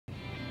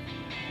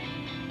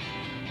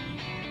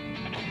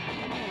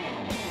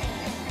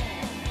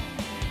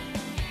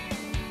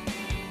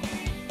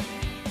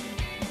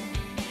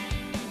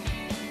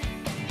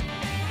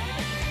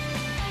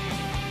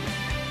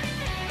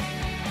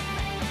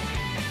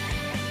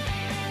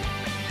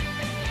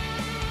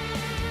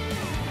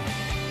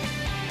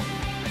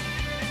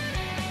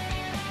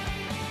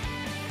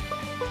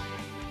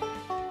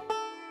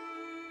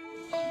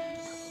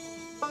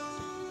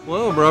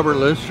Well, I'm Robert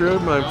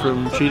Lindstrom. I'm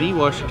from Cheney,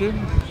 Washington.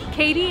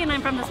 Katie, and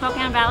I'm from the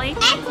Spokane Valley.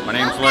 My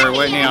name's Larry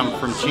Whitney. I'm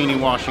from Cheney,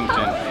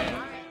 Washington.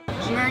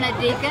 Myrna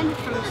Deacon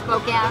from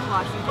Spokane,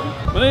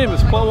 Washington. My name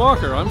is Paul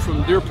Walker. I'm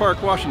from Deer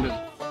Park, Washington.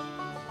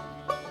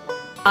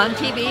 On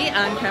TV,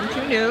 on Come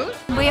True News.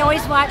 We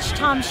always watch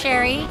Tom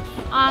Sherry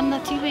on the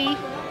TV.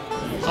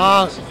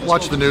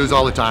 Watch the news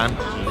all the time.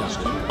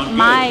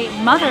 My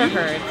mother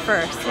heard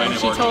first, and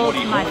she told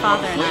my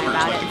father and I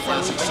about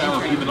it, so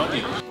we've been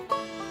entering.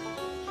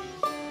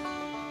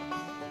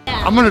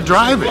 I'm gonna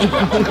drive it.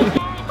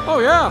 Oh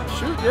yeah,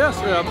 shoot, yes.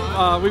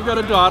 We've got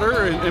a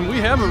daughter, and we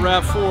have a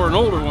Rav4, an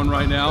older one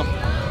right now,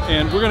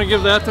 and we're gonna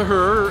give that to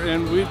her,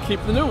 and we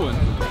keep the new one.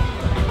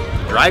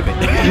 Drive it.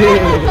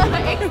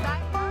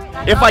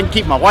 If I can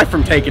keep my wife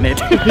from taking it.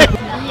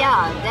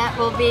 Yeah, that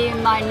will be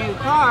my new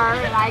car,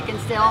 and I can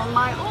sell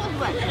my old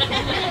one.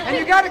 And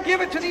you got to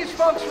give it to these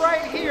folks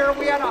right here.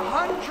 We had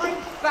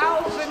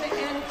 100,000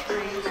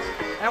 entries,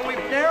 and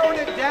we've narrowed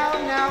it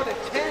down now to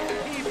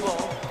 10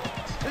 people.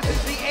 This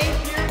is the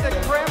 8th year that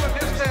Crema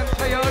Vista and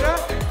Toyota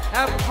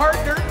have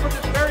partnered for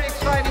this very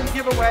exciting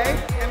giveaway.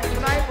 And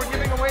tonight we're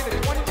giving away the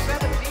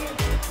 2017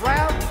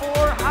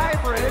 Rav4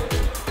 Hybrid,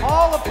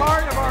 all a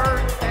part of our,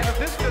 and a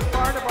Vista's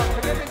part of our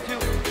commitment to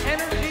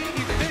energy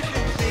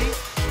efficiency.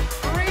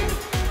 3,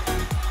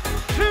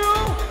 2,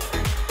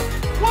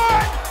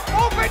 1,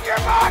 open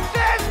your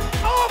boxes!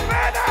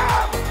 Open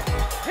them!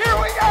 Here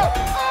we go!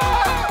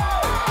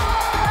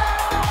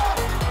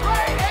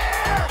 Right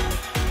here!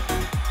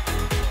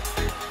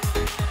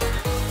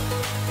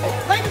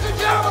 Ladies and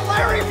gentlemen,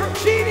 Larry from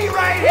Cheney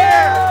right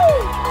here!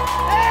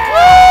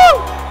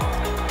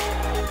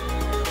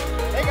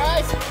 Hey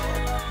guys!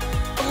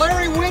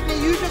 Larry Whitney,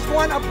 you just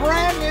won a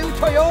brand new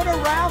Toyota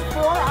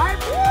Rav4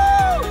 Hybrid.